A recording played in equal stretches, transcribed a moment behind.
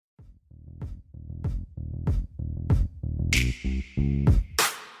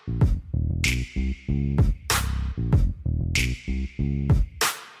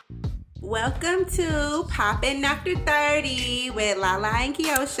Welcome to Poppin' After 30 with Lala and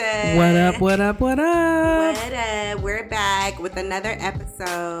Kiosha. What up, what up, what up? What up? We're back with another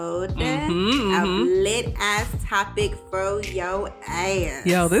episode of lit ass topic for your ass.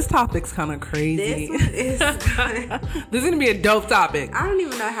 Yo, this topic's kind of crazy. This is This is going to be a dope topic. I don't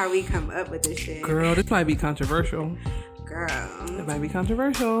even know how we come up with this shit. Girl, this might be controversial. Girl. It might be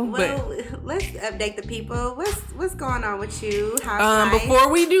controversial. Well, let's update the people. What's going on with you? How's life?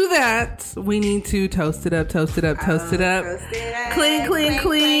 Before we do that, we need to toast it up, toast it up, toast it up. Toast it up. Cling, cling,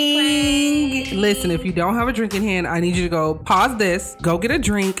 cling. Listen, if you don't have a drink in hand, I need you to go pause this, go get a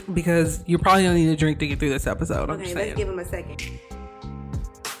drink, because you're probably going to need a drink to get through this episode. I'm just saying. Let's give him a second.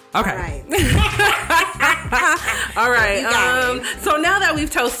 Okay. All right. So now that we've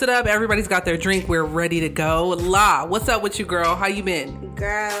toasted up, everybody's got their drink, we're ready to go. La, what's up with you, girl? How you been?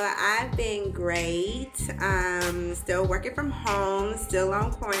 Girl, I've been great. Still working from home, still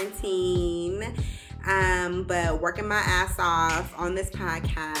on quarantine. But working my ass off on this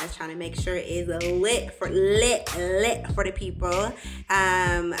podcast, trying to make sure it's lit for the people.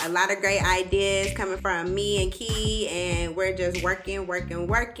 A lot of great ideas coming from me and Key, and we're just working. And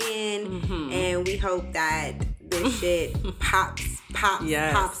we hope that this shit pops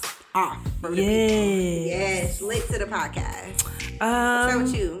off for the people. Yes, lit to the podcast. What's up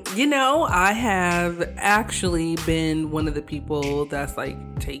with you? You know, I have actually been one of the people that's like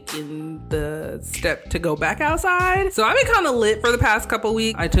taking the step to go back outside. So I've been kind of lit for the past couple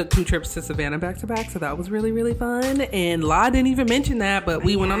weeks. I took 2 trips to Savannah back to back, so that was really, really fun. And La didn't even mention that, but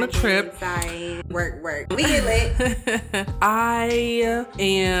we went on a trip. Sorry. Work. We get lit. I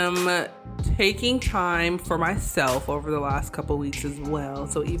am taking time for myself over the last couple weeks as well.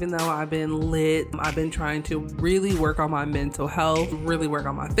 So even though I've been lit, I've been trying to really work on my mental health, really work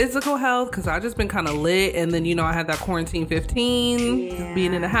on my physical health, because I've just been kind of lit. And then, you know, I had that quarantine 15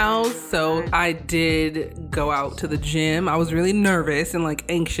 being in the house. So I did go out to the gym. I was really nervous and like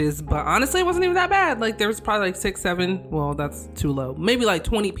anxious, but honestly, it wasn't even that bad. Like there was probably like 6, 7, well, that's too low. Maybe like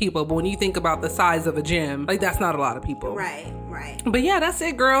 20 people. But when you think about the size of a gym, like that's not a lot of people. Right. But yeah, that's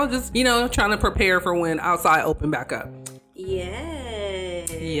it, girl. Just, you know, trying to prepare for when outside open back up.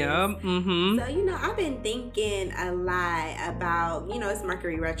 Yes. Yeah. So, you know, I've been thinking a lot about, you know, it's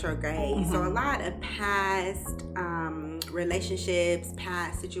Mercury retrograde. So a lot of past relationships,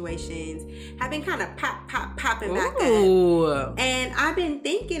 past situations have been kind of popping back up. And I've been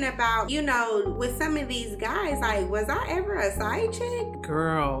thinking about, you know, with some of these guys, like, was I ever a side chick?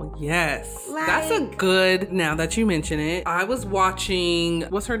 Girl, yes. Like, that's a good, now that you mention it, I was watching,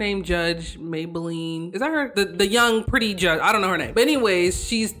 what's her name? Judge Maybelline. Is that her? The young, pretty judge. I don't know her name. But anyways,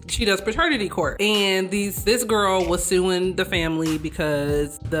 she does paternity court. And this girl was suing the family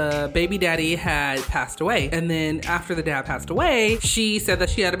because the baby daddy had passed away. And then after the dad passed away, she said that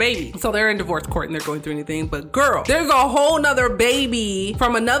she had a baby. So they're in divorce court and they're going through anything. But girl, there's a whole nother baby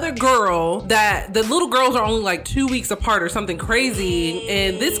from another girl that the little girls are only like 2 weeks apart or something crazy.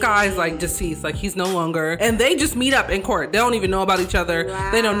 And this guy's like deceased, like he's no longer. And they just meet up in court. They don't even know about each other. Wow.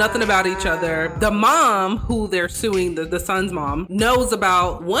 They know nothing about each other. The mom, who they're suing, the son's mom, knows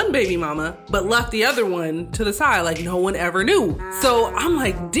about one baby mama, but left the other one to the side. Like no one ever knew. So I'm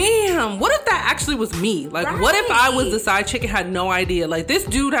like, damn, what if that actually was me? Like, what if I was the side chick and had no idea? Like, this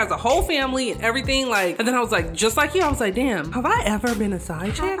dude has a whole family and everything. Like, and then I was like, just like you, I was like, damn, have I ever been a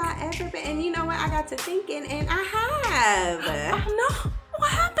side chick? Have I ever been? And you know what? I got to thinking, and I have. Oh, no. What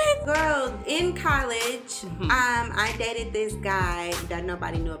happened? Girl, in college, I dated this guy that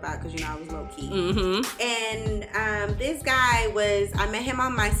nobody knew about because, you know, I was low-key. And this guy I met him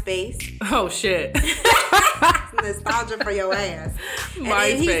on MySpace. Oh, shit. Nostalgia for your ass. And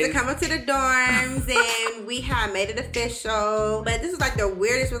then he used to come up to the dorms and we had made it official. But this was like the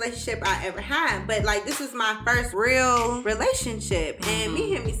weirdest relationship I ever had. But like, this was my first real relationship. And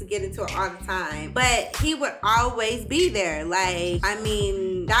me and him used to get into it all the time. But he would always be there. Like, I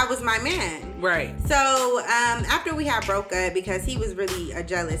mean, that was my man. Right. So after we had broke up, because he was really a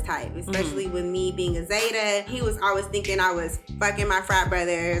jealous type, especially with me being a Zeta, he was always thinking I was fucking my frat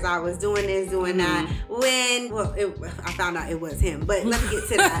brothers. I was doing this, doing that. I found out it was him, but let me get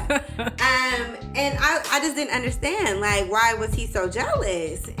to that. And I just didn't understand, like, why was he so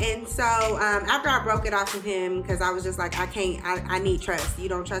jealous? And so after I broke it off from him, because I was just like, I need trust. You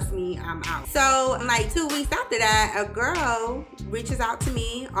don't trust me, I'm out. So like 2 weeks after that, a girl reaches out to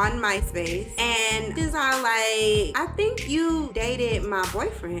me on MySpace and she's all like, I think you dated my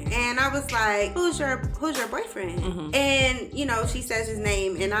boyfriend. And I was like, who's your boyfriend? And you know, she says his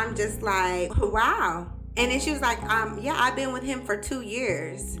name and I'm just like, wow. And then she was like, yeah, I've been with him for 2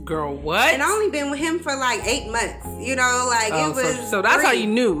 years. Girl, what? And I only been with him for like 8 months. You know, like it was. So that's how you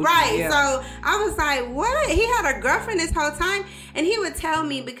knew. Right. Yeah. So I was like, what? He had a girlfriend this whole time. And he would tell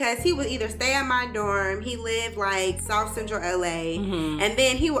me because he would either stay at my dorm. He lived like South Central LA. Mm-hmm. And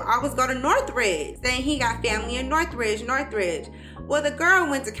then he would always go to Northridge. Then he got family in Northridge. Well, the girl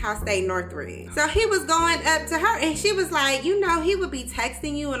went to Cal State Northridge. So he was going up to her and she was like, you know, he would be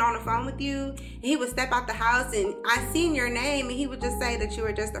texting you and on the phone with you. And he would step out the house and I seen your name and he would just say that you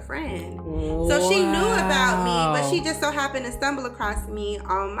were just a friend. Wow. So she knew about me, but she just so happened to stumble across me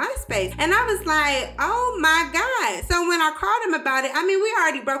on MySpace. And I was like, oh my God. So when I called him about it, I mean, we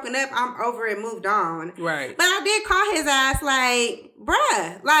already broken up. I'm over it, moved on. Right. But I did call his ass like,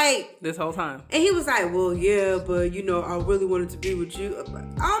 bruh, like. This whole time. And he was like, well, yeah, but you know, I really wanted to be with you.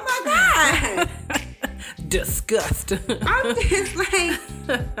 Oh my God. Disgust. I'm just like,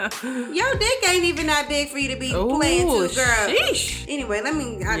 your dick ain't even that big for you to be playing two girls. Sheesh. Anyway, let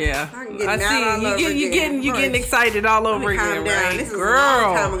me. I see you getting excited all over again, right? This girl. Was a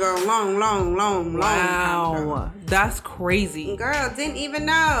long time ago. Long wow. time ago. That's crazy. Girl, didn't even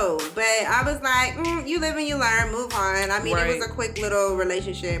know. But I was like, you live and you learn, move on. I mean, It was a quick little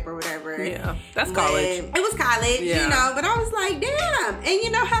relationship or whatever. Yeah, that's college. It was college, you know, but I was like, damn. And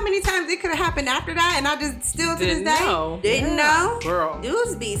you know how many times it could have happened after that? And I just still to this day didn't know. Girl.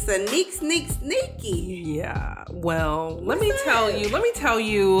 Dudes be sneaky. Yeah. Well, let me tell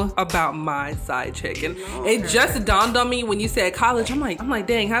you about my side chick. And it just dawned on me when you said college. I'm like,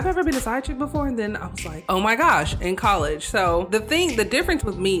 dang, have I ever been a side chick before? And then I was like, oh my gosh, in college. So the difference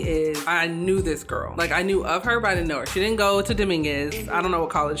with me is I knew this girl. Like I knew of her, but I didn't know her. She didn't go to Dominguez. Mm-hmm. I don't know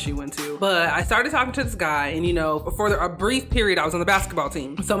what college she went to. But I started talking to this guy and you know, for a brief period I was on the basketball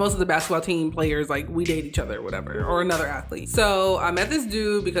team. So most of the basketball team players, like we date each other or whatever, or another athlete. So I met this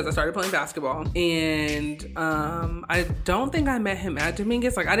dude because I started playing basketball. And I don't think I met him at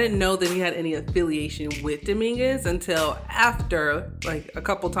Dominguez. Like I didn't know that he had any affiliation with Dominguez until after like a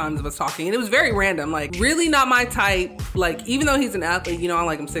couple times of us talking. And it was very random, like really not my type. Like even though he's an athlete, you know, I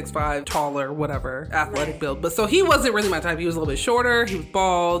like him 6'5", taller, whatever, athletic build. But so he wasn't really my type. He was a little bit shorter. He was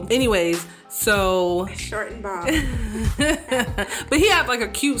bald. Anyways, so short and bald. But he had like a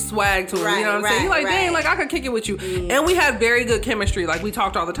cute swag to him. You know what I'm saying? He's like, dang, like I could kick it with you. And we had very good chemistry. Like we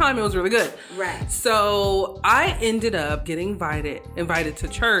talked all the time. It was really good. Right. So I ended up getting invited to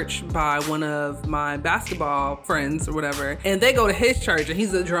church by one of my basketball friends or whatever. And they go to his church and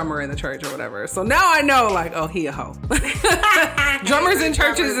he's the drummer in the church or whatever. So now I know like, oh, he a hoe. Drummers in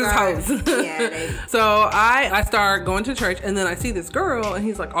churches is hoes. Yeah, so I start going to church and then I see this girl and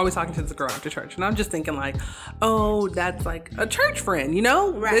he's like always talking to this girl after church. And I'm just thinking like, oh, that's like a church friend, you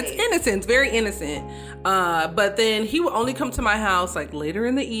know? Right. It's innocent. It's very innocent. But then he would only come to my house like later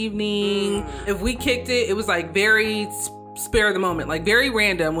in the evening. If we kicked it, it was like very spare of the moment, like very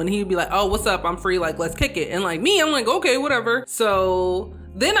random when he'd be like, oh, what's up? I'm free. Like, let's kick it. And like me, I'm like, okay, whatever. So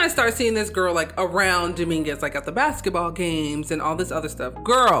then I start seeing this girl like around Dominguez, like at the basketball games and all this other stuff.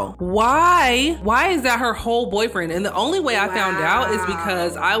 Girl, why is that her whole boyfriend? And the only way I found out is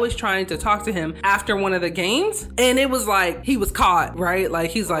because I was trying to talk to him after one of the games and it was like, he was caught, right?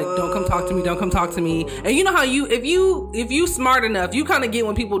 Like he's like, don't come talk to me. Don't come talk to me. And you know how if you smart enough, you kind of get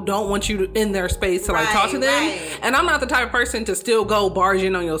when people don't want you in their space to like talk to them. Right. And I'm not the type of person to still go barge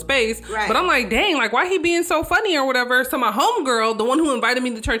in on your space. Right. But I'm like, dang, like why he being so funny or whatever? So my homegirl, the one who invited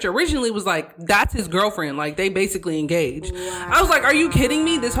me to church originally was like, that's his girlfriend. Like they basically engaged. Wow. I was like, are you kidding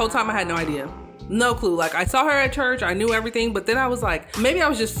me? This whole time I had no idea. No clue. Like I saw her at church. I knew everything. But then I was like, maybe I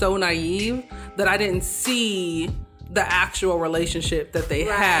was just so naive that I didn't see the actual relationship that they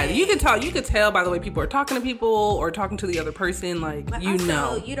had. You could tell by the way people are talking to people or talking to the other person. Like, but you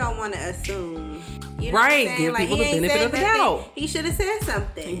know. You don't want to assume. You know right. Give people the benefit of the doubt. He should have said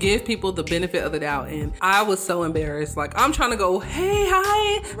something. Give people the benefit of the doubt. And I was so embarrassed. Like, I'm trying to go, hey,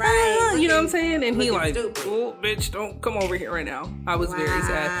 hi. Right. You know what I'm saying? And he like, oh, bitch, don't come over here right now. I was very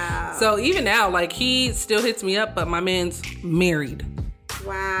sad. So even now, like, he still hits me up, but my man's married.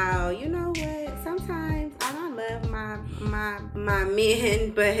 Wow. You know what? Sometimes I love my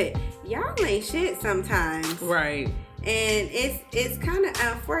men, but y'all ain't shit sometimes. Right. And it's kind of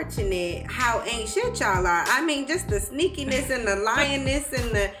unfortunate how ain't shit y'all are. I mean, just the sneakiness and the lioness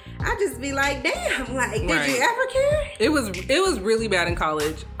and I just be like, damn, like, did you ever care? It was really bad in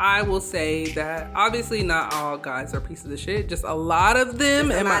college. I will say that obviously not all guys are pieces of shit. Just a lot of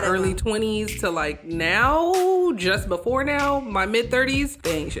them in my early 20s to like now, just before now, my mid 30s,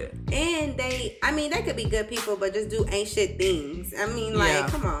 they ain't shit. And they could be good people, but just do ain't shit things. I mean,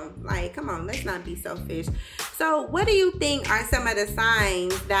 like, come on, let's not be selfish. So what do you think are some of the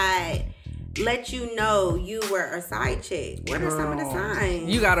signs that let you know you were a side chick? What are some of the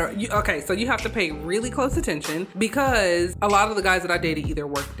signs? Okay, so you have to pay really close attention, because a lot of the guys that I dated either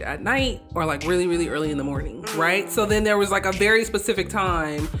worked at night or like really, really early in the morning, right? So then there was like a very specific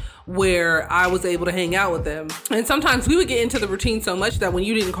time where I was able to hang out with them. And sometimes we would get into the routine so much that when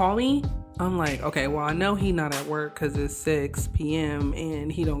you didn't call me, I'm like, okay, well, I know he not at work because it's 6 p.m.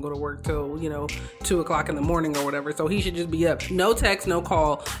 and he don't go to work till, 2 o'clock in the morning or whatever. So he should just be up. No text, no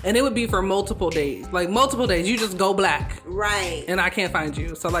call. And it would be for multiple days. Like multiple days. You just go black. Right. And I can't find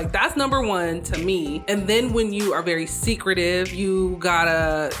you. So like that's number one to me. And then when you are very secretive, you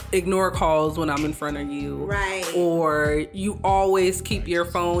gotta ignore calls when I'm in front of you. Right. Or you always keep your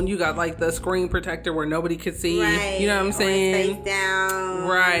phone. You got like the screen protector where nobody could see. Right. You know what I'm saying? Face down.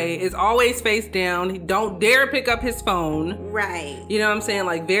 Right. It's always face down. Don't dare pick up his phone. Right. You know what I'm saying?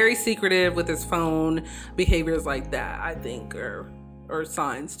 Like very secretive with his phone. Behaviors like that, I think, are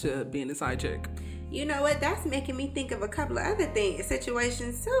signs to being a side chick. You know what? That's making me think of a couple of other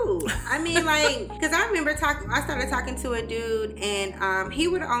situations too. I mean, like, because I remember I started talking to a dude, and he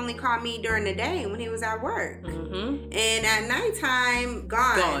would only call me during the day when he was at work. Mm-hmm. And at nighttime,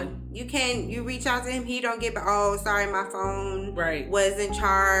 gone. You reach out to him, he don't get back. Oh, sorry, my phone wasn't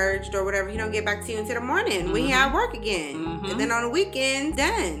charged or whatever. He don't get back to you until the morning when he at work again. Mm-hmm. And then on the weekend,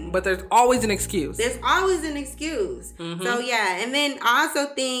 done. But there's always an excuse. Mm-hmm. So yeah, and then I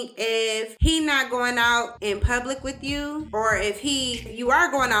also think if he not going out in public with you, or if you are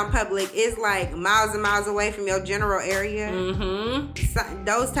going out in public, it's like miles and miles away from your general area. Mm-hmm. So,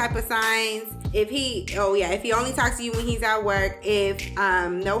 those type of signs. If he only talks to you when he's at work, if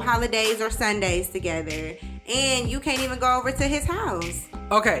no holidays or Sundays together, and you can't even go over to his house.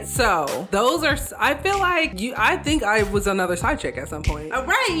 Okay, so those are, I feel like I think I was another side chick at some point. Oh,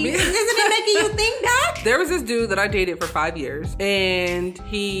 right. Isn't it making you think that? There was this dude that I dated for 5 years, and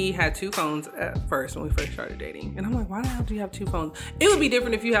he had 2 phones at first when we first started dating. And I'm like, why the hell do you have 2 phones? It would be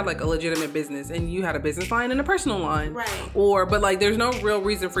different if you had like a legitimate business and you had a business line and a personal line. Right. But like there's no real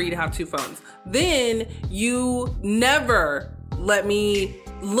reason for you to have 2 phones. Then you never let me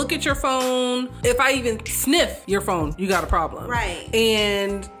look at your phone. If I even sniff your phone, you got a problem. Right.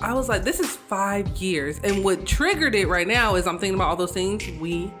 And I was like, this is 5 years. And what triggered it right now is I'm thinking about all those things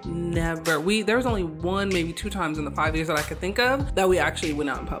there was only 1, maybe 2 times in the 5 years that I could think of that we actually went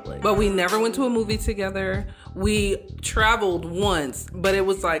out in public. But we never went to a movie together. We traveled once, but it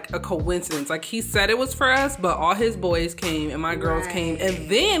was like a coincidence. Like he said it was for us, but all his boys came and my girls came. And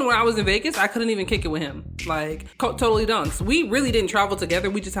then when I was in Vegas, I couldn't even kick it with him. Like totally done. So we really didn't travel together.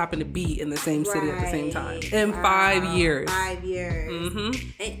 We just happened to be in the same city at the same time. In 5 years. 5 years.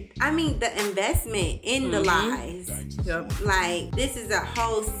 Mm-hmm. And, I mean, the investment in the lies. Yep. Like this is a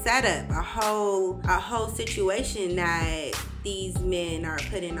whole setup, a whole situation that these men are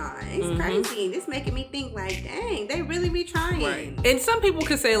putting on. It's crazy. This making me think like, dang, they really be trying. Right. And some people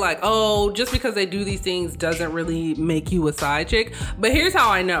could say like, oh, just because they do these things doesn't really make you a side chick. But here's how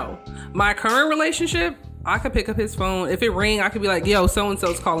I know. My current relationship, I could pick up his phone. If it ring, I could be like, yo,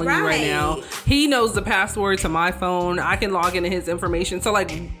 so-and-so's calling you right now. He knows the password to my phone. I can log into his information. So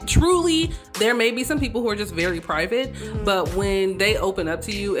like truly, there may be some people who are just very private, but when they open up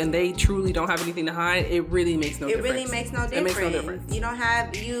to you and they truly don't have anything to hide, it really makes no difference. It really makes no difference. It makes no difference. You don't have,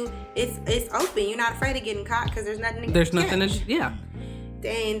 it's open. You're not afraid of getting caught because there's nothing to catch. Yeah.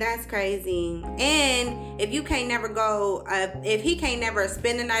 Dang, that's crazy. And if you can't never go, if he can't never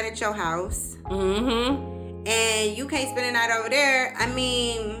spend the night at your house, and you can't spend the night over there, I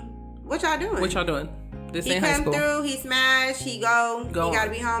mean, what y'all doing? This ain't high school. He come through, he smash, he go. He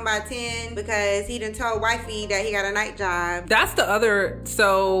gotta be home by 10 because he done told wifey that he got a night job. That's the other.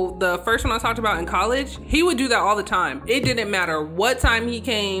 So the first one I talked about in college, he would do that all the time. It didn't matter what time he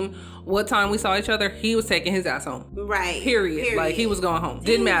came, what time we saw each other, he was taking his ass home. Right. Period. Like he was going home.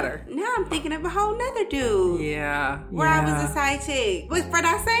 Didn't matter. Now I'm thinking of a whole nother dude. Yeah. Where I was a side chick. But for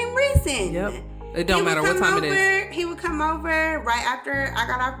that same reason. Yep. It don't matter what time it is. He would come over right after I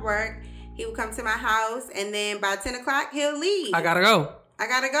got off work. He would come to my house, and then by 10 o'clock, he'll leave. I gotta go.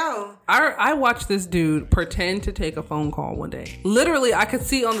 I watched this dude pretend to take a phone call one day. Literally, I could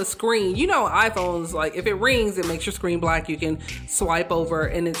see on the screen, iPhones, like if it rings, it makes your screen black. You can swipe over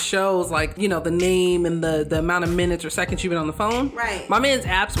and it shows like, the name and the amount of minutes or seconds you've been on the phone. Right. My man's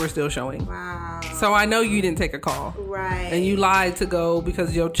apps were still showing. Wow. So I know you didn't take a call. Right. And you lied to go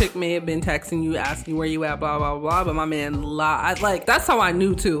because your chick may have been texting you, asking where you at, blah, blah, blah. But my man lied. Like, that's how I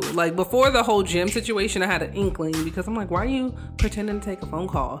knew too. Like before the whole gym situation, I had an inkling because I'm like, why are you pretending to take a phone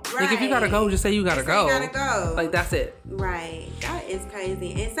call. Right. Like, if you gotta go, just say you gotta go. You gotta go. Like, that's it. Right. That is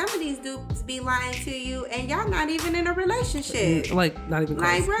crazy. And some of these dudes be lying to you, and y'all not even in a relationship. Like, not even close.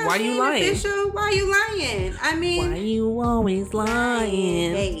 Like, bro, why you lying? Official? Why you lying? I mean, why you always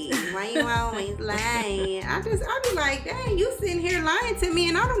lying? Hey, why you always lying? I be like, dang, you sitting here lying to me,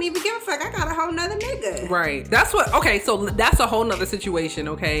 and I don't even give a fuck. I got a whole nother nigga. Right. That's what. Okay, so that's a whole nother situation.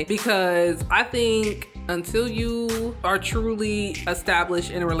 Okay, because I think until you are truly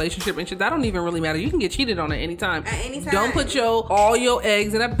established in a relationship and shit, that don't even really matter. You can get cheated on at any time. At any time. Don't put all your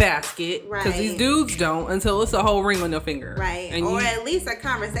eggs in a basket, because Right. these dudes don't, until it's a whole ring on your finger. Right. And Or at least a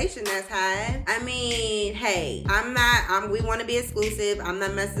conversation that's had. I mean, hey, we want to be exclusive. I'm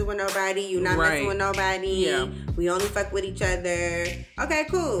not messing with nobody. You not messing with nobody. Yeah. We only fuck with each other. Okay,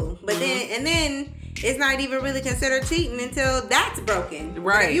 cool. But then it's not even really considered cheating until that's broken.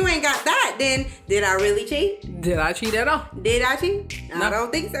 Right. If you ain't got that, then did I really cheat? Did I cheat at all? Did I cheat? No. I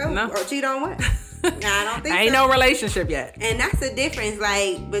don't think so. No. Or cheat on what? I don't think ain't so. no relationship yet. And that's the difference,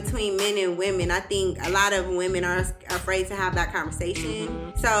 like, between men and women. I think a lot of women are afraid to have that conversation.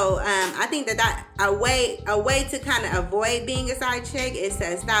 Mm-hmm. So I think that a way to kind of avoid being a side chick is to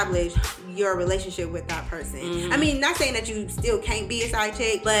establish your relationship with that person. Mm-hmm. I mean, not saying that you still can't be a side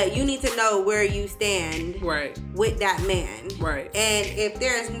chick, but you need to know where you stand Right. with that man. Right. And if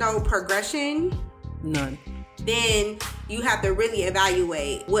there's no progression, None. then you have to really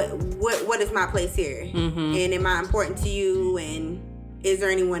evaluate what is my place here, and am I important to you, and is there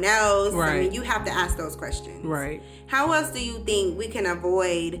anyone else? Right. I mean, you have to ask those questions. Right. How else do you think we can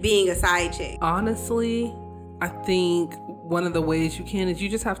avoid being a side chick? Honestly, I think one of the ways you can is you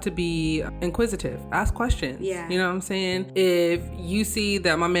just have to be inquisitive. Ask questions. Yeah. You know what I'm saying? If you see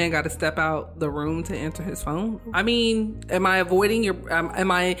that my man got to step out the room to answer his phone, I mean, am I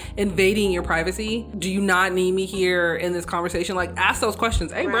invading your privacy? Do you not need me here in this conversation? Like, ask those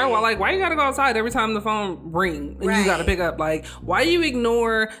questions. Hey, bro, Right. why you got to go outside every time the phone ring and you Right. got to pick up? Like, why you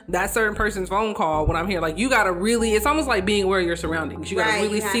ignore that certain person's phone call when I'm here? Like, you got to really, it's almost like being aware of your surroundings. You got to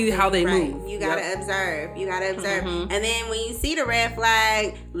really see how they move. You got to observe. You got to observe. Mm-hmm. And then when you see the red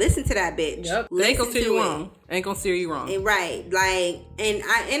flag, listen to that bitch. Yep. They ain't gonna Listen steer to you it. wrong. Ain't gonna steer you wrong. Right. Like,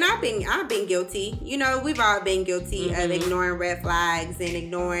 and I've been guilty. You know, we've all been guilty of ignoring red flags and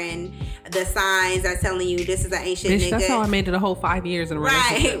ignoring the signs that's telling you this is an ancient Bitch, nigga. that's how I made it a whole 5 years in a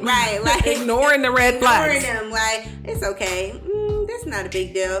relationship. Right. Like, ignoring the red flags. Ignoring them. Like, it's okay. That's not a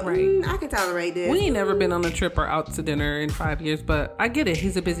big deal. Right. I can tolerate this. We ain't never been on a trip or out to dinner in 5 years, but I get it.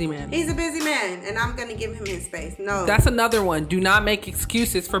 He's a busy man. He's a busy man, and I'm gonna give him his space. No. That's another one. Do not make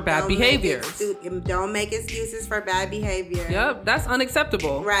excuses for bad behavior. Don't make excuses for bad behavior. Yep, that's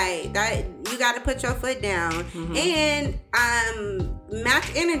unacceptable. Right. That you got to put your foot down and match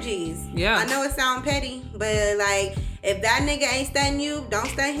energies. Yeah. I know it sounds petty, but like if that nigga ain't studying you, don't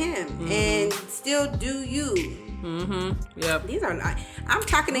study him, and still do you. Yep. These are not. I'm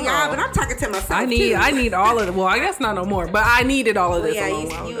talking to y'all, but I'm talking to myself. I need all of it. Well, I guess not no more, but I needed all of this. Yeah, a long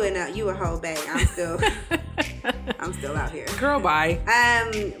while ago. you a whole bag. I'm still out here. Girl, bye.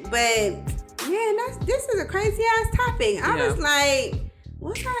 But yeah, this is a crazy ass topic. I was like,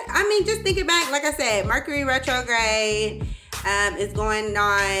 what's that? I mean, just thinking back, like I said, Mercury retrograde is going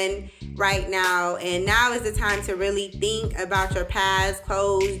on right now, and now is the time to really think about your past,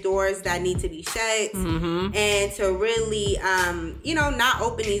 closed doors that need to be shut, and to really not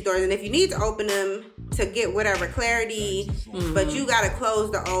open these doors. And if you need to open them to get whatever clarity, but you gotta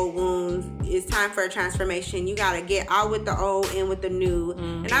close the old wounds. It's time for a transformation. You gotta get out with the old, in with the new.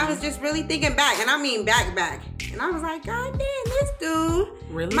 And I was just really thinking back, and I mean back, and I was like, God damn, this dude,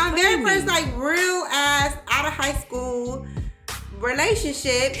 really my crazy. very first like real ass out of high school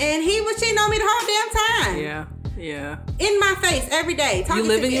relationship, and he was cheating on me the whole damn time. Yeah. In my face every day. You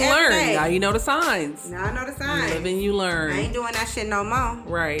live and you learn. Day. Now you know the signs. Now I know the signs. You live and you learn. I ain't doing that shit no more.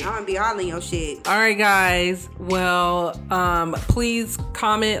 Right. I'm gonna be all in your shit. All right, guys. Well, please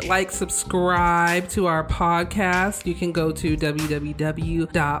comment, like, subscribe to our podcast. You can go to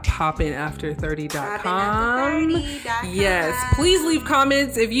www.poppinafter30.com. Yes. Please leave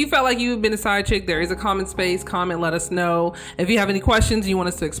comments. If you felt like you've been a side chick, there is a comment space. Comment, let us know. If you have any questions, you want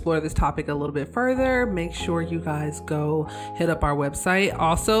us to explore this topic a little bit further, make sure you guys go hit up our website.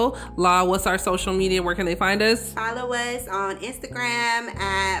 Also, La, what's our social media? Where can they find us? Follow us on Instagram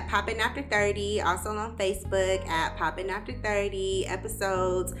at poppinafter30. Also on Facebook at poppinafter30.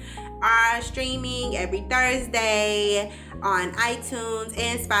 Episodes are streaming every Thursday on iTunes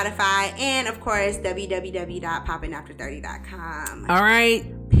and Spotify, and of course www.poppinafter30.com. All right.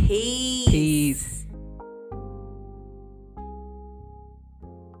 Peace.